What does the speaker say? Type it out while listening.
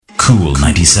Cool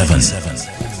 97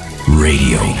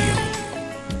 Radio.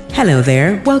 Hello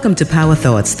there. Welcome to Power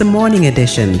Thoughts, the morning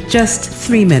edition. Just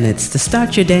 3 minutes to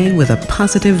start your day with a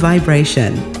positive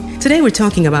vibration. Today we're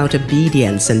talking about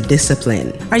obedience and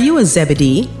discipline. Are you a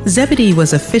Zebedee? Zebedee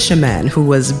was a fisherman who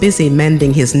was busy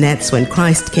mending his nets when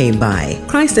Christ came by.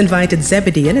 Christ invited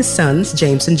Zebedee and his sons,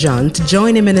 James and John, to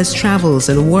join him in his travels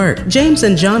and work. James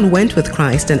and John went with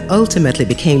Christ and ultimately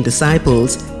became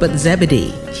disciples, but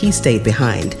Zebedee, he stayed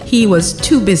behind. He was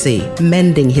too busy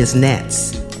mending his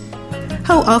nets.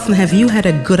 How often have you had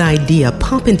a good idea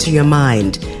pop into your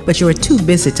mind, but you were too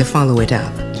busy to follow it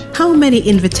up? How many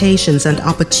invitations and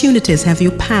opportunities have you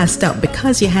passed up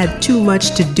because you had too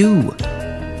much to do?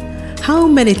 How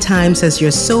many times has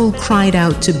your soul cried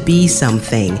out to be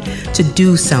something, to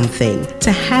do something,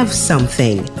 to have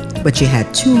something, but you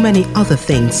had too many other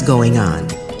things going on?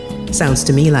 Sounds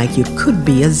to me like you could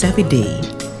be a Zebedee.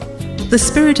 The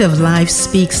Spirit of life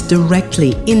speaks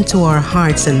directly into our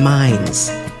hearts and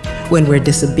minds. When we're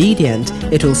disobedient,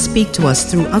 it will speak to us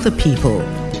through other people.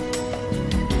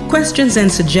 Questions and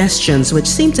suggestions which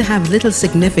seem to have little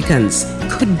significance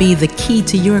could be the key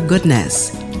to your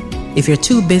goodness. If you're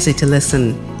too busy to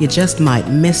listen, you just might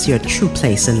miss your true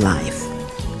place in life.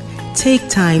 Take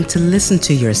time to listen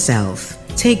to yourself.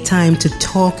 Take time to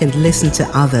talk and listen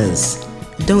to others.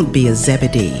 Don't be a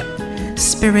Zebedee.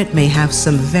 Spirit may have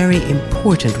some very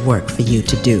important work for you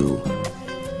to do.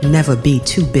 Never be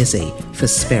too busy for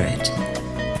Spirit.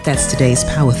 That's today's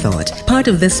Power Thought, part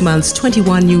of this month's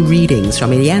 21 new readings from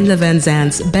Iyanla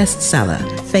Vanzant's bestseller,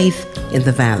 Faith in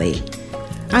the Valley.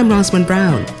 I'm Rosamund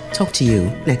Brown. Talk to you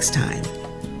next time.